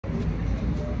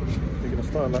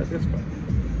starting like this, man.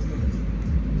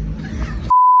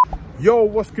 Yo,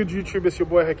 what's good YouTube? It's your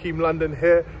boy Hakeemldn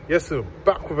here. Yes, so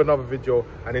back with another video,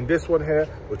 and in this one here,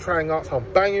 we're trying out some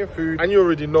banging food, and you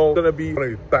already know it's gonna be one of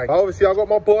these bang. Obviously, I got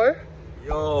my boy.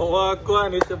 Yo, what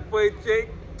going? It's your boy Jake.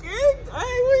 Hey,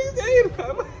 what you saying,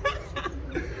 fam?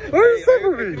 What are you saying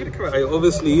with me? Hey,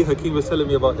 obviously, Hakeem was telling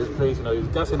me about this place. You know, he was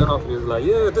gassing it up. He was like,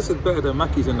 "Yeah, this is better than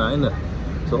Mackey's and that, innit?"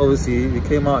 So obviously, we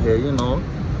came out here. You know.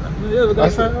 Yeah, I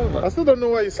still don't know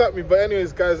why you sat me, but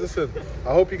anyways, guys, listen.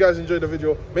 I hope you guys enjoyed the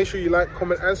video. Make sure you like,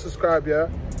 comment, and subscribe, yeah?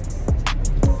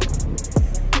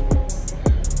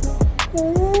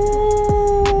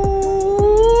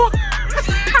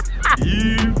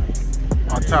 You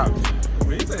are tapped. What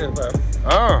are you saying, fam?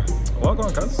 Ah. Well, go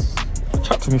on, cuz.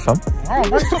 Chat to me, fam. Oh,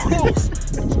 man, so close.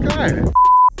 This guy.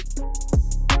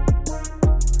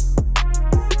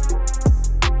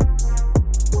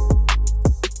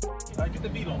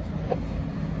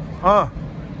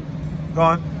 Go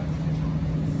on.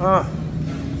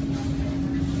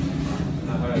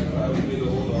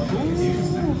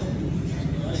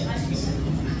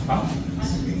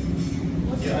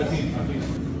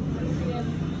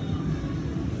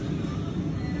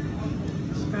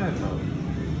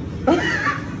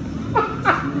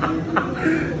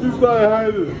 You started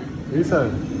hiding. He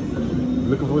said,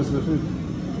 looking forward to the food.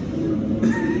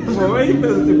 Bro, why you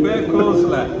better to bear close,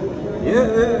 like?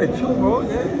 Yeah, chill, bro.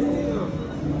 Yeah.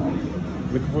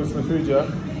 Looking forward to the food, yeah?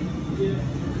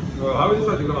 Bro, how many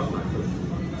times you got last night?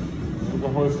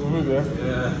 Looking forward to the food, yeah?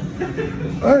 Yeah.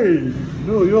 Hey,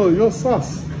 you're sus.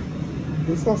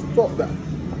 You're sus, stop that.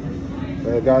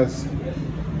 Yeah, guys.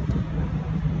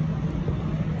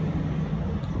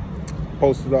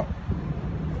 Post it up.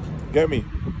 Get me?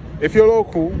 If you're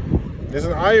local,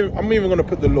 listen, I'm even gonna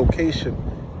put the location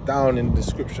down in the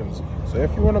descriptions. So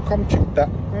if you wanna come check that,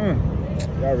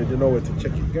 you already know where to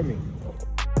check it, get me?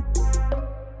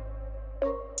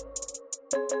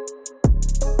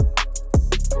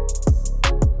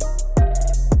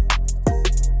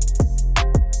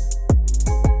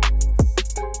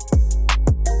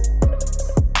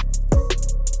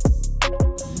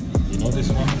 You know this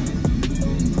one?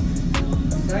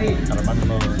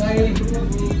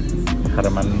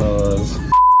 Harmano'S.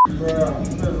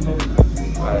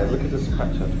 Alright, look at this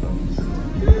patch.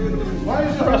 Why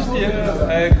is your phone?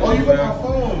 You got my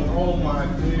phone. Oh my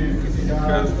days.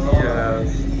 Yes.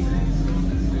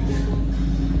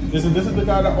 Listen, this is the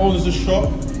guy that owns the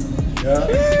shop. Yeah.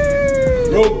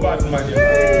 Road bad man.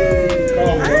 Come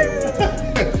on.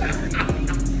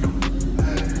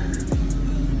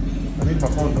 I need my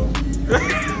phone though.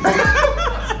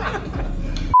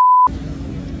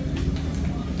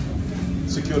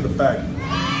 Secure the bag.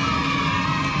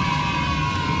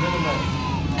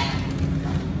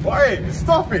 Wait,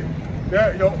 stop it!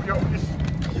 Yeah, yo.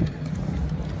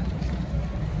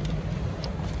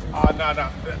 Ah, nah,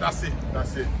 that's it.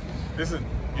 Listen,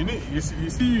 you need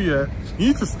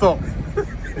to stop.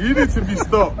 You need to be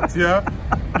stopped, yeah?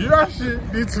 You actually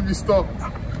need to be stopped.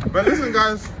 But listen,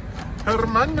 guys,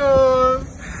 Harmano'S.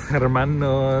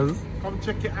 Come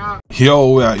check it out.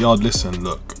 Yo, we're at Yard. Listen,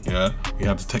 look, yeah, we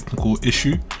had a technical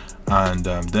issue, and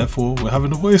therefore we're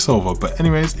having a voiceover. But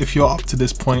anyways, if you're up to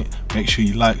this point, make sure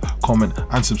you like, comment,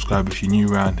 and subscribe if you're new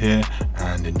around here,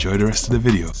 and enjoy the rest of the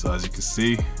video. So as you can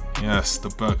see, yes, the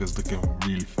burger's looking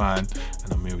really fine,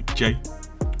 and I'm here with Jay.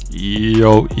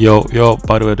 Yo.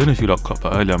 By the way, I don't know if you lot caught,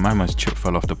 but earlier my man's chip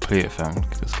fell off the plate, fam.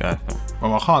 Look at this guy, fam.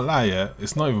 Well, I can't lie, yeah,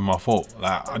 it's not even my fault.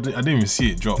 Like, I didn't even see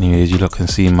it drop. Anyways, you lot can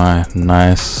see my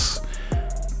nice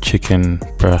chicken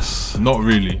breast. Not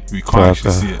really, we can't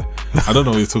actually see it. I don't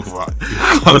know what you're talking about.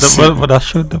 But I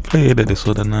showed the plate that they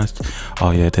saw the nice.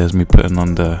 Oh yeah, there's me putting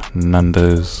on the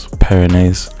Nando's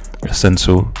Pyrenees.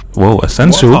 Essential. Whoa,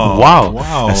 essential.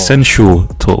 Wow. Essential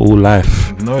to all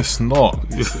life. No, it's not.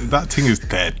 That thing is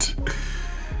dead.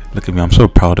 Look at me, I'm so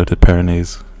proud of the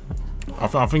Pyrenees. I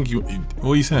think you.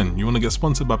 What are you saying? You want to get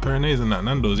sponsored by Pyrenees and that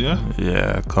Nando's, yeah?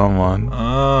 Yeah, come on.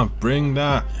 Bring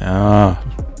that. Yeah.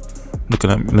 Look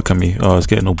at me. Oh, it's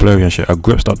getting all blurry and shit. I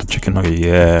gripped up the chicken nugget.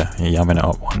 Yeah, yamming it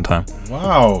up one time.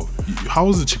 Wow. How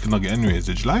was the chicken nugget anyways?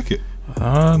 Did you like it?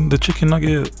 The chicken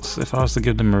nuggets, if I was to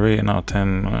give them a rating out of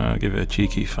 10, I'd give it a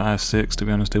cheeky 5, 6, to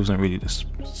be honest. It wasn't really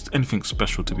anything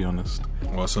special, to be honest.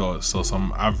 Well, so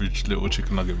some average little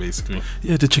chicken nugget, basically.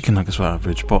 Yeah, the chicken nuggets were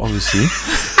average, but obviously...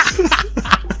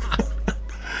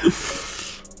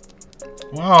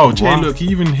 Wow, Jay, look, he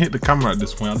even hit the camera at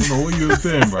this point. I don't know what you were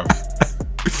saying, bro.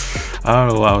 I don't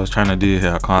know what I was trying to do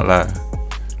here, I can't lie.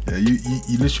 Yeah,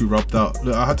 you literally rubbed out.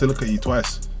 Look, I had to look at you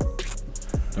twice.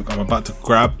 Look, I'm about to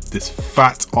grab this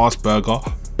fat ass burger,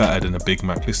 better than a Big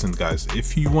Mac. Listen guys,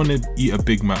 if you want to eat a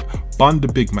Big Mac, bun the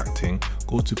Big Mac thing,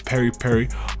 go to Peri Peri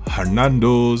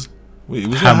Harmano's. Wait,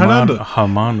 was it Hernando?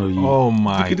 Harmano, you. Oh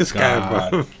my Look at this guy,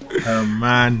 bro.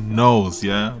 Hermano's,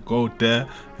 yeah. Go there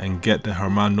and get the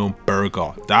Harmano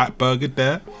burger. That burger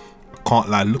there, I can't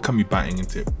lie, look at me biting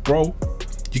into it, bro.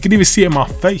 You can even see it in my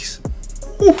face.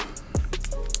 Woo.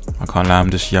 I can't lie, I'm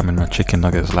just yamming my chicken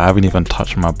nuggets. Like, I haven't even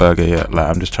touched my burger yet. Like,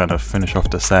 I'm just trying to finish off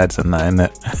the sides and that,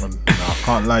 innit? No, I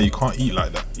can't lie, you can't eat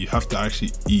like that. You have to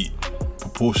actually eat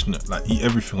proportionate, like eat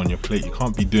everything on your plate. You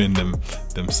can't be doing them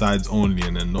sides only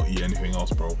and then not eat anything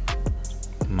else, bro.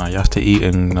 Nah, you have to eat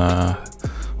in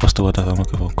what's the word that I'm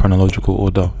looking for? Chronological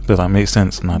order. Does that make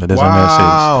sense? Nah, that doesn't make sense.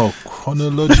 Wow,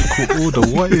 chronological order.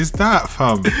 What is that,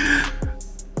 fam?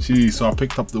 Gee, so I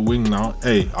picked up the wing now.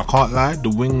 Hey, I can't lie,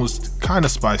 the wing was kind of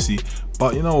spicy,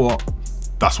 but you know what?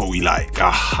 That's what we like.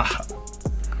 Yeah,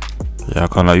 I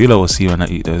can't lie. You lot will see when I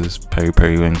eat those peri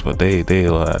peri wings, but they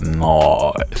were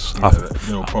nice. Yeah,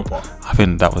 they were proper. I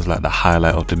think that was like the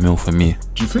highlight of the meal for me.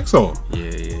 Do you think so?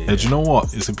 Yeah. Do you know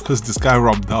what? It's because this guy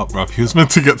rubbed out, bruv. He was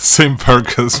meant to get the same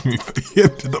burger as me, but he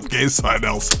ended up getting something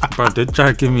else. Bro, they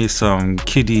tried to give me some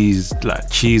kiddies like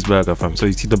cheeseburger, fam. So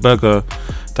you see the burger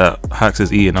that Hacks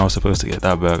is eating, I was supposed to get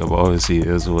that burger, but obviously it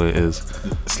is what it is.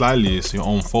 Slightly, it's your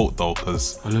own fault though,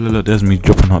 because look, there's me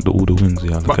dropping out all the wings.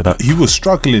 Yeah, look at that. He was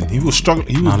struggling. He was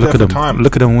there for time.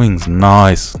 Look at them wings,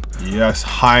 nice. Yes,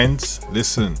 Heinz.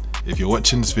 Listen, if you're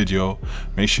watching this video,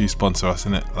 make sure you sponsor us,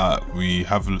 innit? Like, we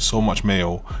have so much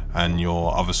mayo and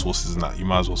your other sauces and that. You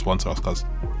might as well sponsor us, cuz.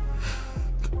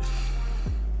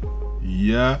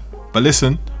 Yeah, but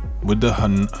listen, with the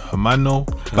Harmano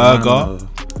burger,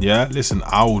 yeah, listen,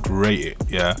 I would rate it,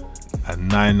 yeah, a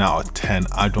 9 out of 10.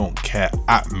 I don't care,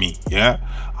 at me, yeah.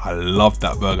 I love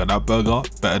that burger. That burger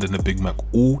better than the Big Mac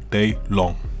all day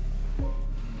long.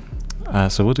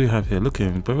 So what do we have here? Look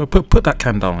at him. Put that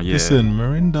can down. Yeah. Listen,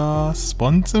 Mirinda,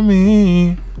 sponsor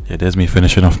me. Yeah, there's me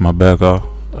finishing off my burger.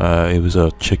 It was a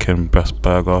chicken breast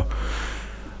burger.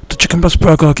 The chicken breast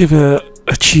burger, I'll give it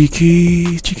a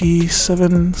cheeky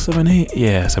 7, 8.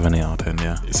 Yeah, 7, 8 out of 10.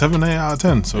 Yeah. 7, 8 out of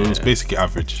 10. So it's basically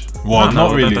average. Well,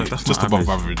 not really. That's just above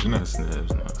average, isn't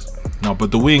it? Nice. No,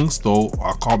 but the wings though,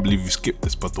 I can't believe you skipped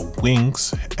this. But the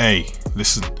wings, hey,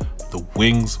 listen, the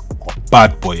wings are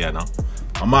bad boy, yeah. Now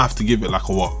I might have to give it like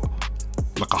a what,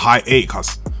 like a high 8,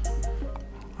 cuz.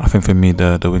 I think for me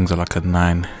the wings are like a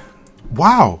 9.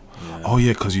 Wow. Yeah. Oh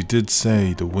yeah, because you did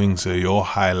say the wings are your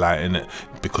highlight, innit?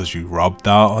 Because you rubbed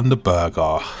out on the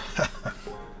burger.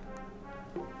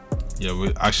 Yeah,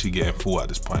 we're actually getting full at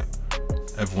this point.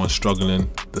 Everyone's struggling.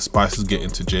 The spice is getting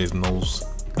to Jay's nose.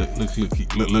 Look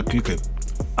at it.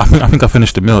 I think I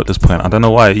finished the meal at this point. I don't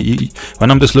know why.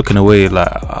 When I'm just looking away, like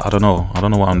I don't know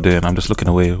what I'm doing. I'm just looking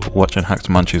away, watching Hacks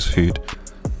munch his food.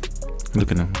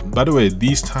 Look at him. By the way,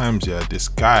 these times, yeah, this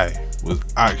guy was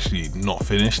actually not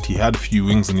finished. He had a few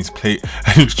wings on his plate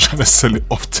and he was trying to sell it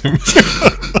off to me.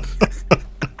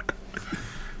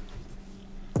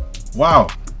 Wow.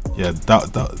 Yeah,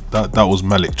 that was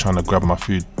Malik trying to grab my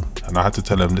food, and I had to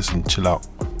tell him, listen, chill out.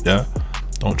 Yeah,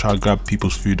 don't try to grab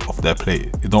people's food off their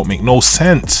plate. It don't make no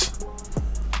sense.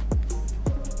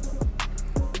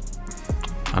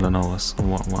 I don't know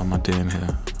what am I doing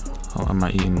here? Am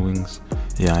I eating wings?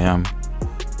 Yeah, I am.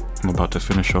 I'm about to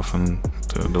finish off on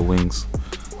the wings.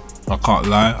 I can't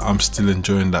lie, I'm still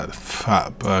enjoying that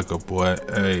fat burger, boy.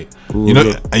 Hey, ooh,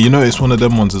 you know it's one of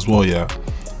them ones as well, yeah.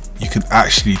 You can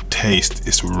actually taste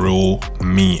it's raw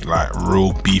meat, like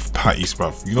raw beef patties,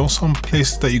 bruv. You know some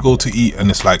places that you go to eat and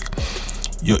it's like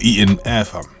you're eating air,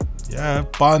 fam. Yeah,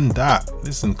 bun that.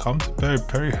 Listen, come to Peri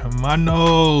Peri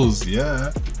Harmano's,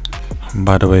 yeah.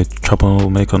 By the way,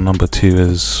 troublemaker number 2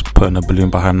 is putting a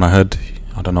balloon behind my head.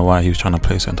 I don't know why he was trying to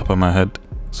place it on top of my head.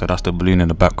 So that's the balloon in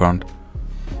the background.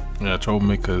 Yeah,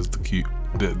 troublemaker is the cute.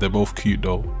 They're both cute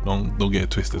though. Don't get it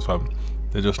twisted, fam.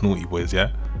 They're just naughty boys,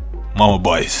 yeah. Mama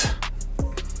boys.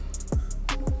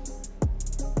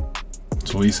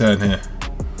 So what are you saying here?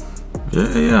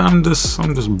 Yeah, I'm just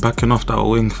backing off that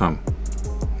wing, fam.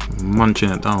 Munching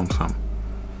it down, fam.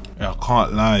 Yeah, I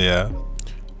can't lie, yeah.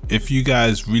 If you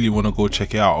guys really want to go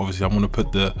check it out, obviously I'm going to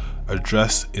put the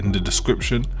address in the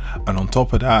description, and on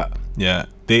top of that, yeah,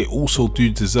 they also do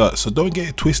dessert, so don't get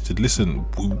it twisted. Listen,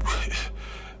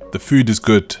 the food is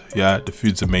good, yeah, the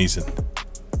food's amazing.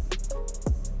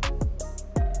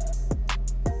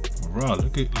 Bro,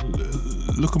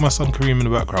 look at my son Kareem in the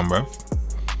background, bro.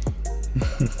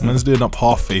 Man's doing up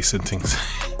half face and things.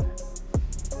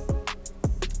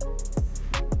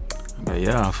 But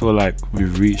yeah, I feel like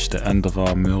we've reached the end of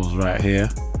our meals right here.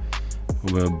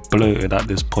 We're bloated at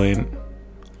this point.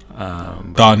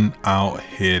 Done out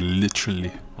here,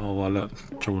 literally. Oh well,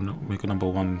 look, troublemaker number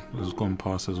 1 has gone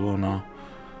past as well now.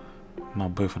 Now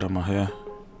both of them are here.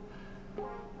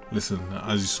 Listen,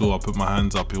 as you saw, I put my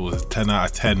hands up. It was a 10 out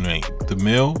of 10, mate. The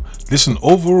meal. Listen,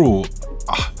 overall,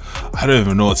 I don't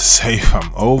even know what to say,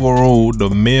 fam. Overall, the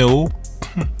meal.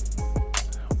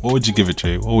 What would you give it,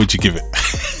 Jay? What would you give it?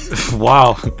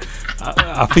 Wow.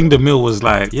 I think the meal was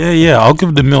like, yeah. I'll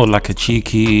give the meal like a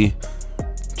cheeky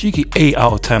 8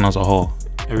 out of 10 as a whole.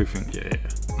 Everything, yeah.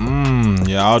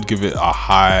 Yeah, I'd give it a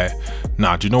high.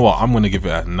 Nah, do you know what? I'm gonna give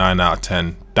it a 9 out of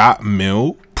 10. That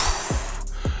meal,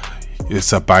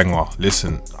 it's a banger.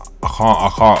 Listen,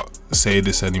 I can't say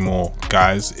this anymore,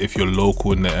 guys. If you're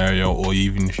local in the area, or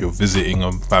even if you're visiting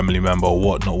a family member or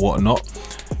whatnot,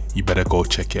 you better go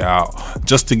check it out.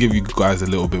 Just to give you guys a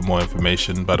little bit more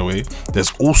information, by the way,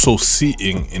 there's also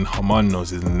seating in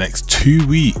HARMANO'S in the next 2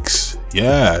 weeks.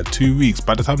 Yeah, 2 weeks.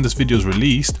 By the time this video is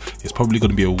released, it's probably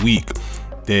going to be a week.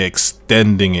 They're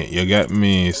extending it, you get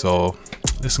me? So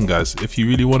listen, guys, if you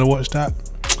really want to watch that,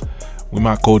 we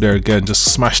might go there again.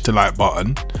 Just smash the like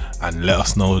button and let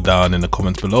us know down in the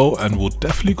comments below, and we'll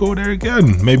definitely go there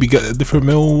again. Maybe get a different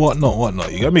meal,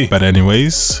 whatnot, you get me? But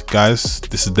anyways, guys,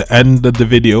 this is the end of the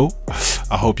video.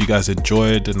 I hope you guys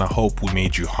enjoyed, and I hope we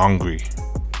made you hungry.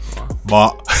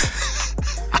 But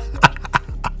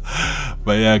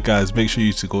yeah, guys, make sure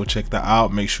you to go check that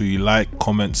out. Make sure you like,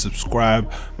 comment,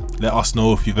 subscribe. Let us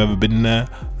know if you've ever been there,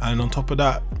 and on top of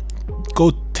that,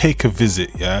 go take a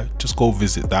visit. Yeah, just go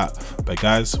visit that. But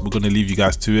guys, we're gonna leave you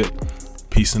guys to it.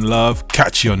 Peace and love.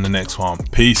 Catch you on the next one.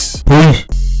 Peace.